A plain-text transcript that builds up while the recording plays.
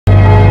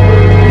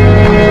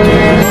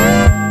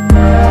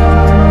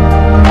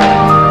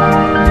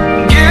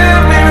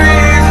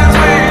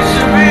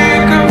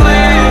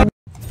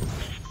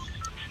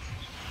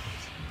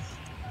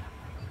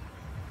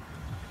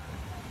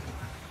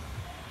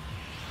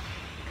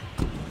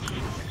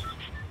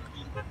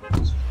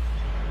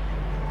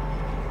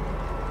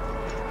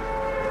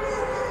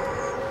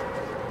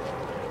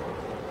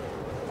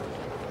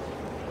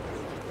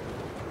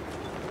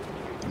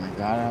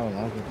forgot I was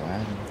like to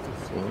add him to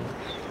floor.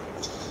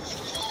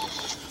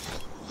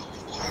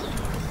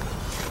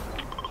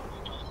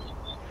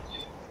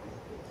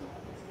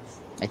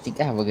 I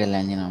think I have a good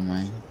landing on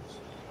mine.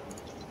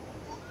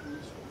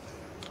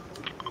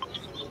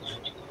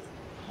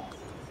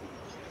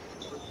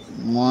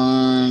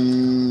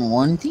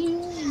 One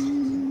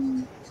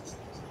team.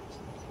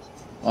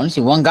 I only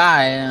see one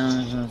guy.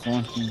 That's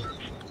one team.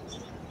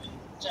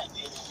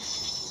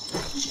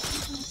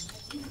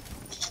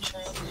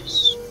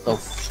 So,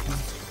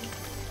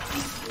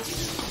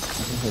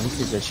 this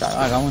is a shot.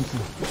 I got one too.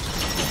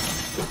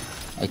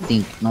 I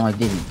think. No, I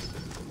didn't.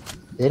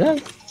 Did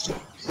I?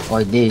 Oh,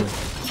 I did.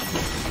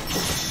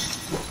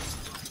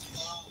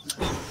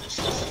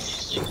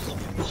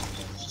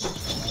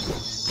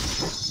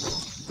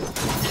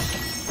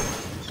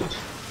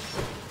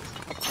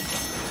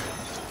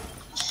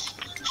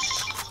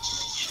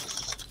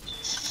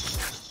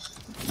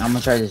 I'm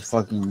gonna try this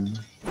fucking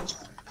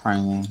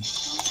primal.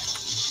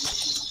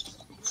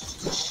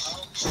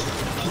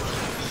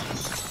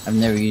 I've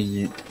never used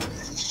it.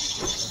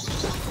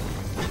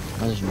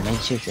 Oh, there's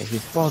med chips right here.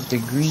 Fuck, the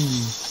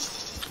green.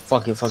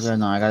 Fuck it,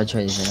 no, I gotta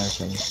try this,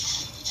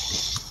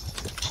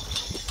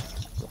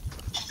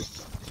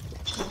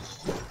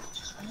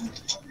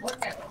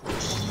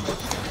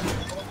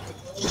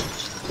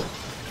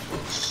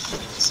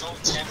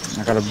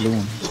 I got a blue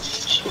one.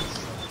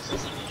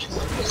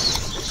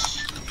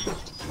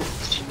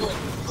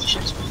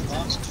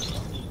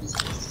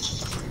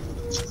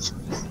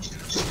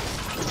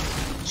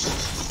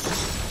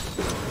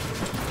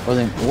 Oh,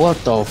 then, what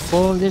the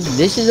fuck?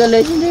 This is a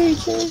legendary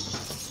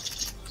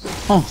chest?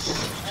 Huh.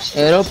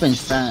 It opens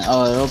fast.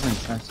 Oh, it opens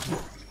fast.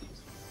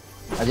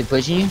 Are they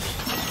pushing you?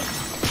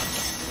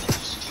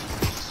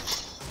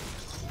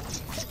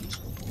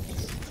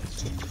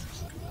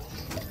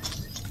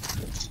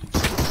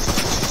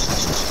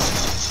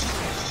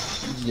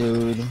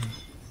 Dude.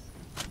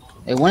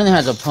 Hey, one of them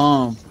has a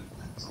pump.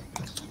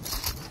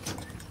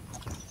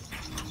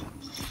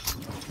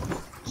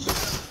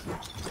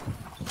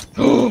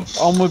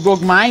 Almost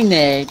broke my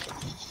neck.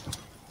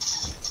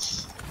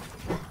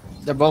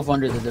 They're both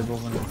under there. They're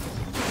both under.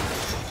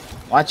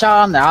 Watch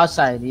out on the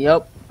outside.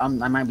 Yep. I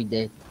might be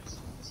dead.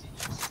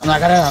 I'm not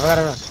gonna run. I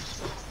gotta run.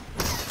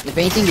 If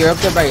anything, you're up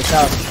there by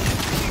yourself.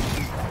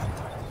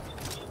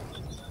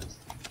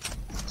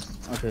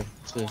 Okay.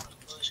 Okay.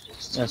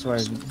 That's where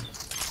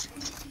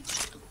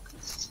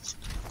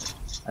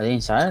are they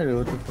inside or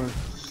what the fuck?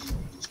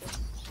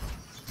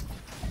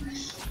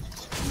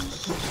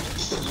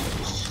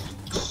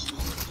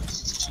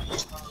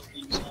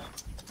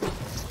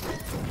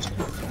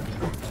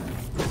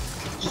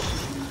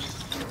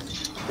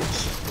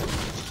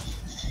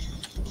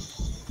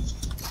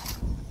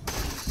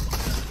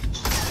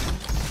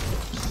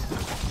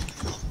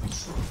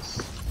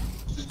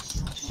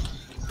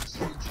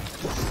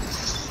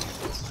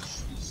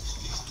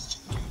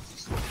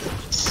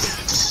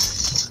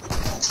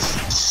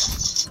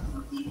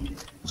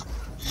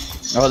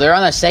 Oh, they're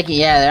on the second.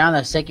 Yeah, they're on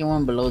the second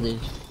one below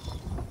this.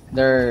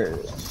 They're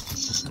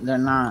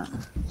not.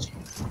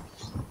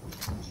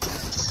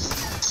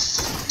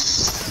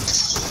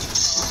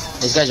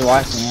 This guy's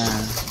watching.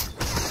 Yeah.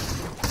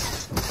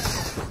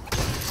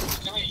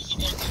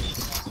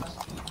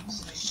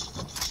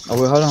 Oh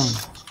wait, hold on.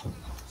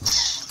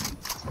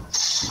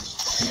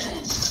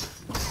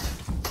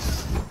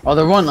 Oh,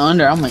 they're one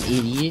under. I'm an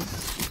idiot.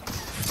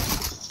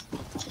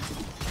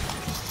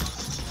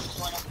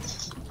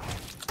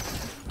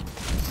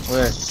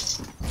 Where?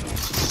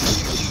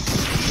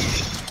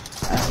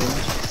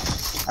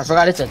 I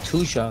forgot it's a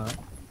 2-shot.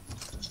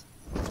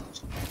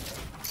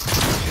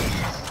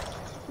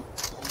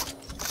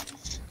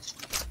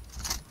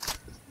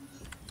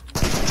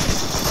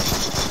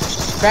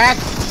 Crack,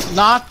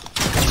 knock.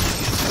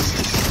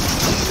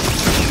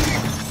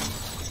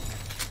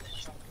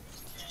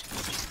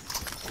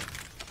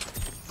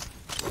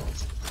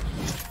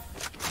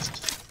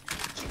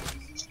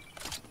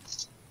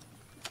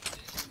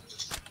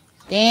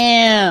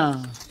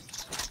 Damn.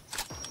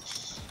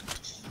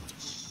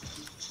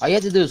 All you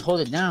have to do is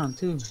hold it down,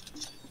 too.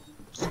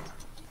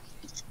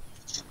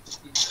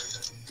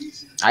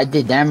 I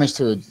did damage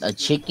to a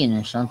chicken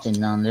or something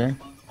down there.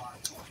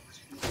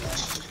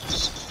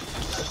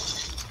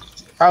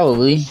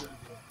 Probably.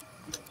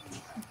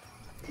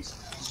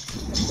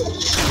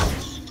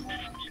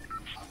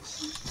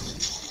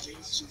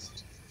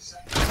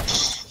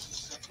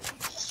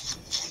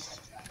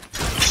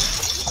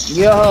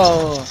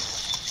 Yo.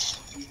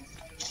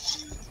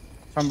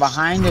 From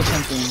behind or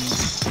something.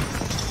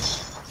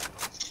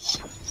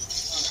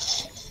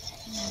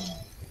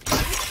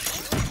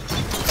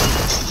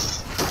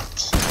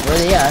 Where are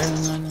they at? I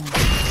don't know.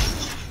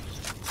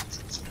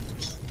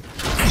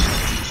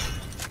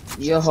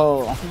 Yo,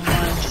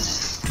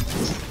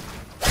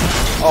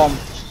 oh my.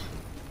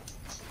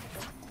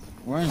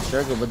 We're in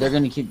circle, but they're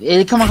gonna keep.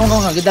 Hey, come on,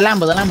 get the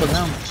Lambo, the Lambo.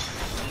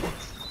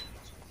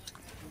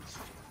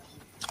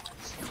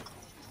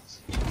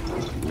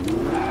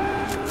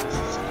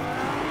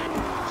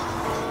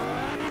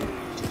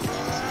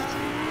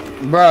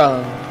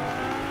 Bro.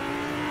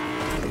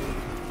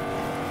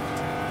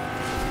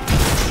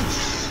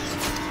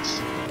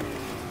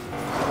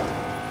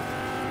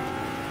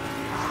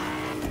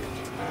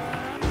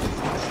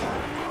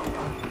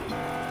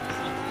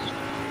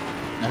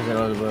 That's it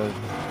all, bro.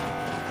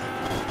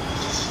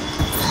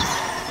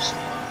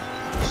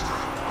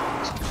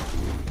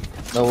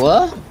 The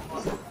what?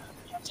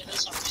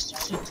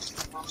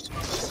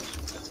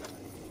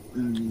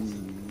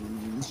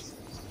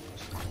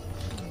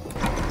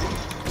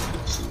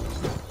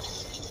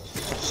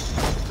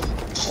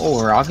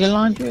 Oh, rocket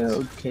launcher?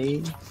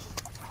 Okay.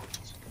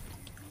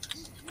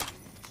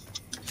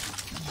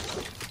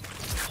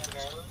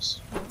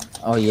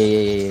 Oh,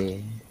 yeah.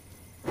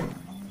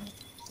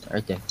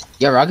 Right there.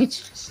 Yeah,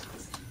 rockets?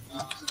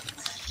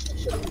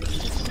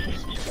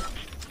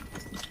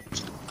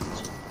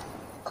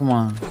 Come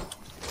on.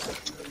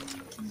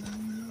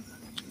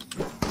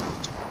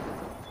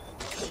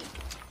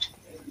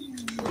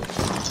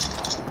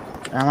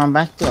 I'm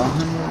back to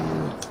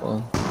 100.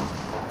 Oh.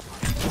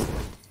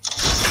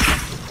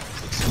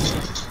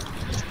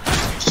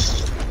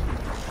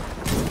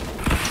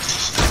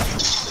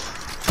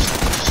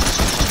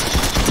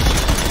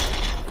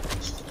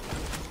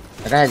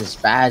 That guy's a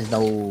spaz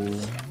though.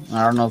 I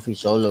don't know if he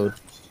soloed.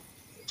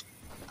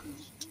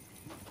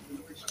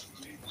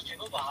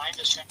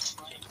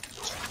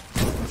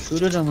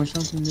 Shoot at him or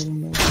something,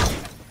 didn't know.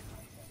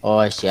 Oh,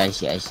 I see.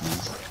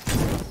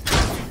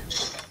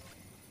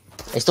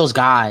 It's those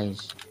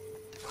guys.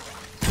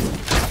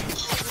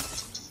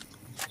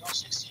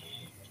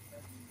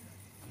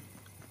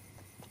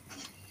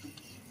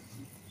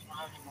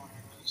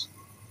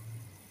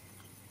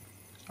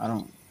 I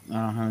don't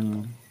have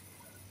any.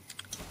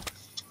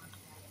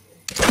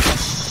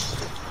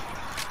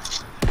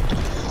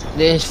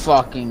 This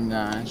fucking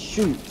guy.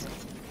 Shoot.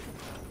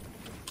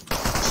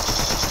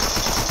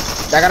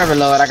 I gotta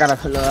reload. I gotta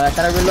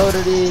reload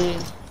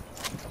it.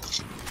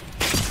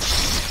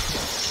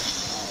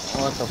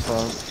 What the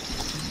fuck?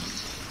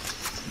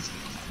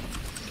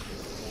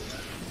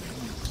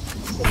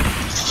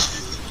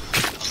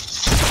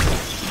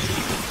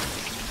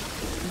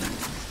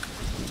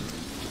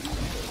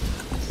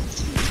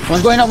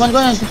 One's going up.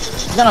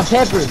 He's on a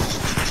pepper.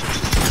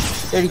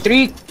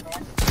 33.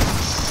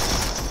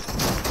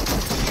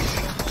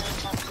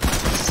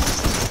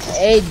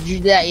 Hey, do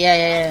that.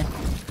 Yeah.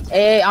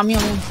 Hey, I'm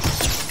on.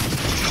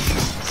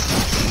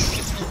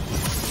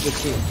 Good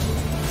shit.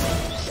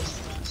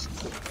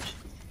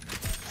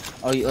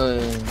 Oh,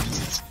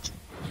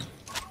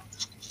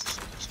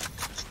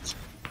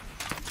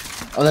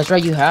 oh, that's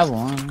right. You have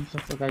one. What the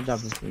fuck I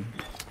dropped it for you?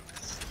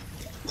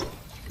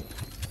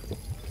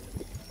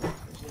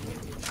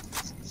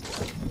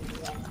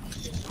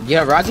 You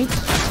have rockets?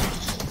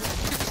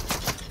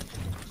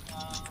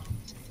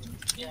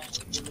 Yeah.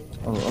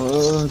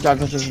 Oh, drop.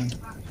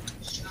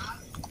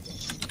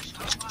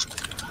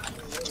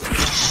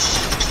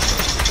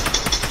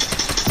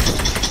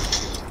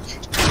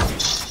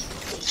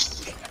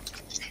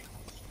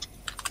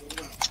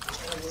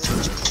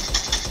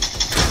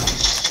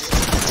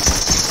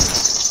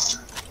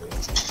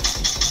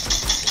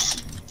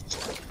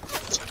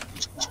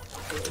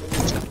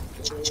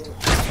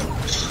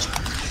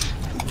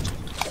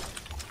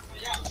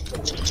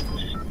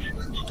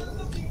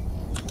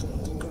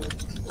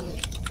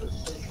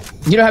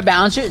 You don't have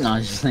balance shoot? No,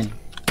 I'm just saying.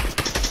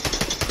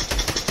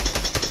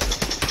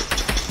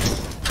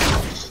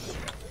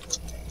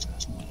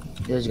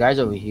 There's guys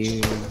over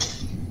here.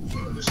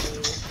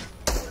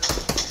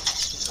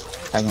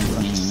 Tag him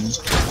clean.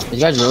 This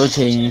guy's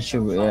rotating.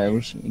 Yeah, we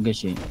should good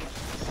shit.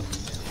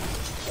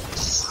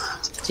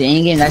 See,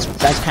 in game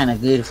that's kind of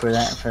good for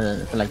that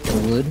for like the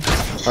wood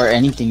or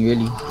anything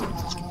really.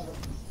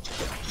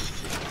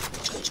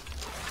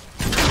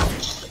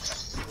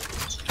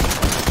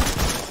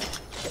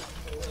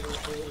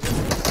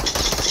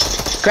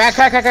 Cracked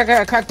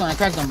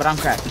one, but I'm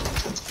cracked.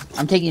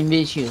 I'm taking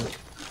mid shield.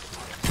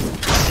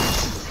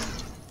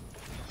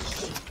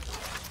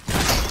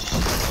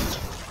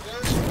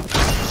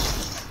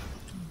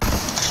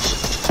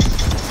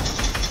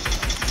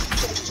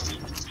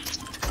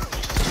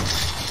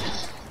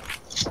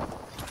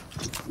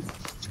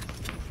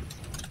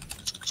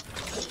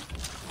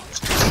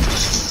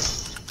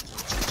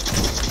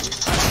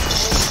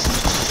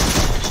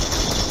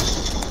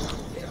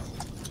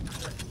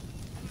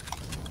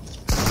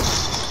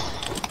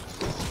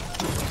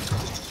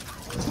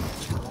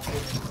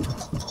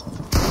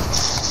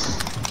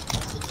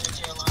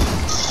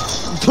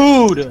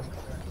 Dude!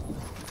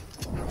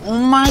 Oh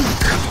my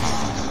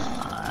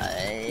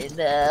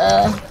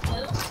god!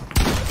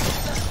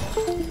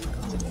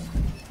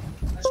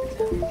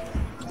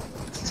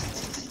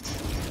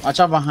 Watch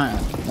out behind.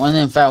 One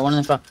in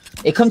five.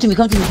 Hey, come to me.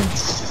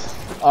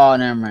 Oh,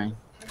 never mind.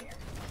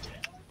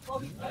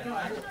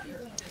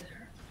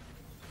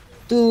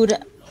 Dude,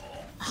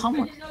 how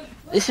much?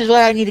 This is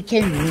why I need to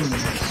carry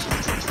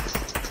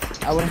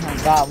minis. I wouldn't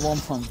have got one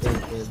pump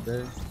there,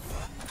 bro.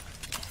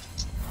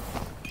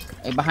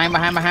 Hey, behind.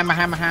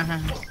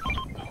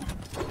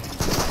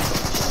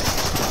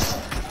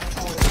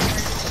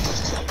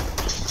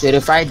 Dude,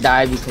 if I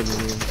die because of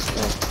this,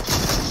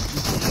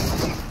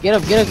 get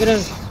up, get up, get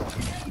up.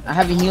 I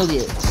haven't healed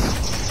yet.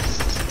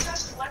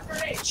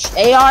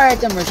 AR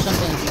at them or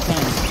something if you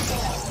can.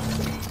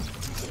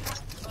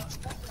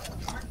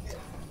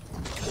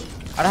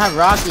 I don't have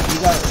rockets,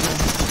 you got.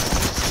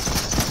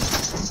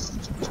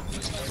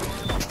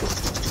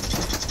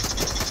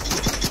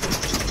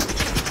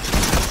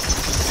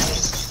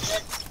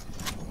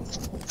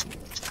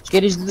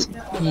 Get his loot.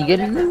 Can you get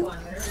his loot?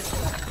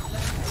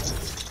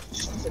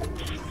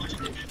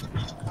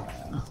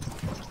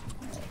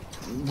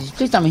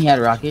 Please tell me he had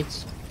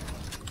rockets.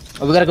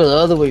 Oh, we gotta go the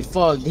other way.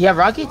 Fuck. Did he have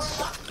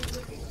rockets?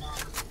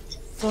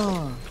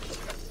 Fuck.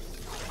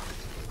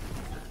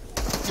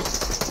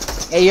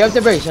 Hey, you're up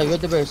the base, you're up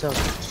the base, I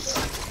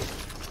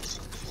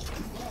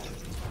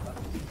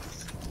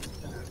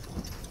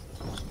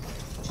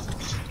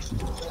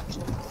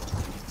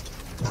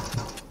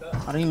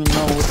don't even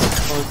know what the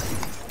fuck.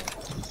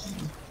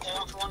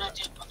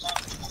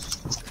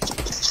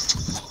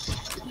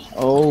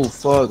 Oh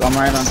fuck, I'm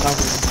right on top of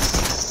you.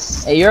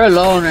 Hey, you're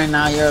alone right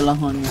now, you're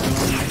alone, you're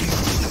alone.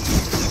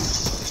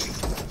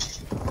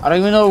 I don't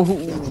even know who.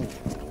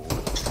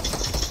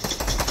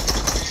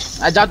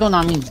 I dropped one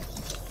on me.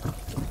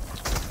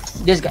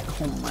 This guy,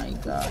 oh my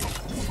god.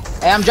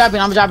 Hey, I'm dropping,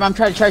 I'm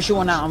trying to shoot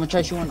one out, I'm gonna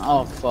try to shoot one.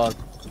 Oh fuck.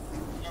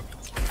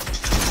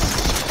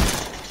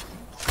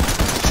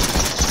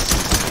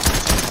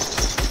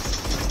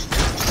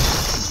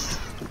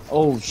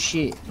 Oh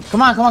shit.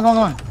 Come on, come on, come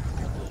on, come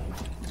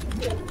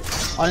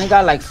on. Only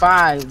got like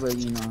 5, but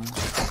you know.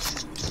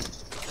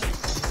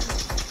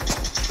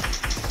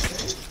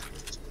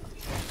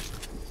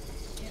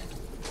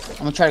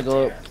 I'm gonna try to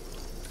go up.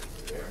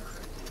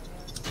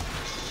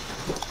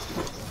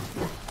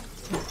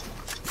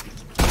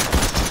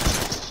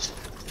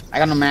 I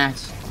got no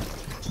max.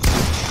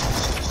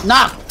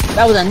 Knock!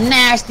 That was a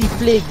nasty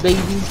flick,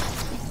 baby.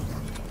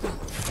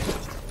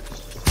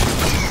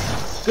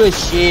 Good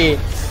shit.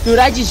 Dude,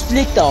 I just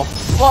flicked the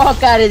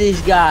fuck out of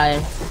this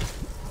guy.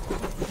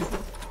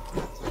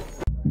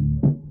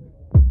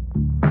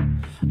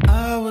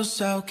 I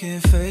was out getting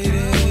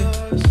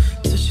faded,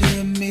 so she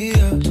hit me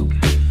up.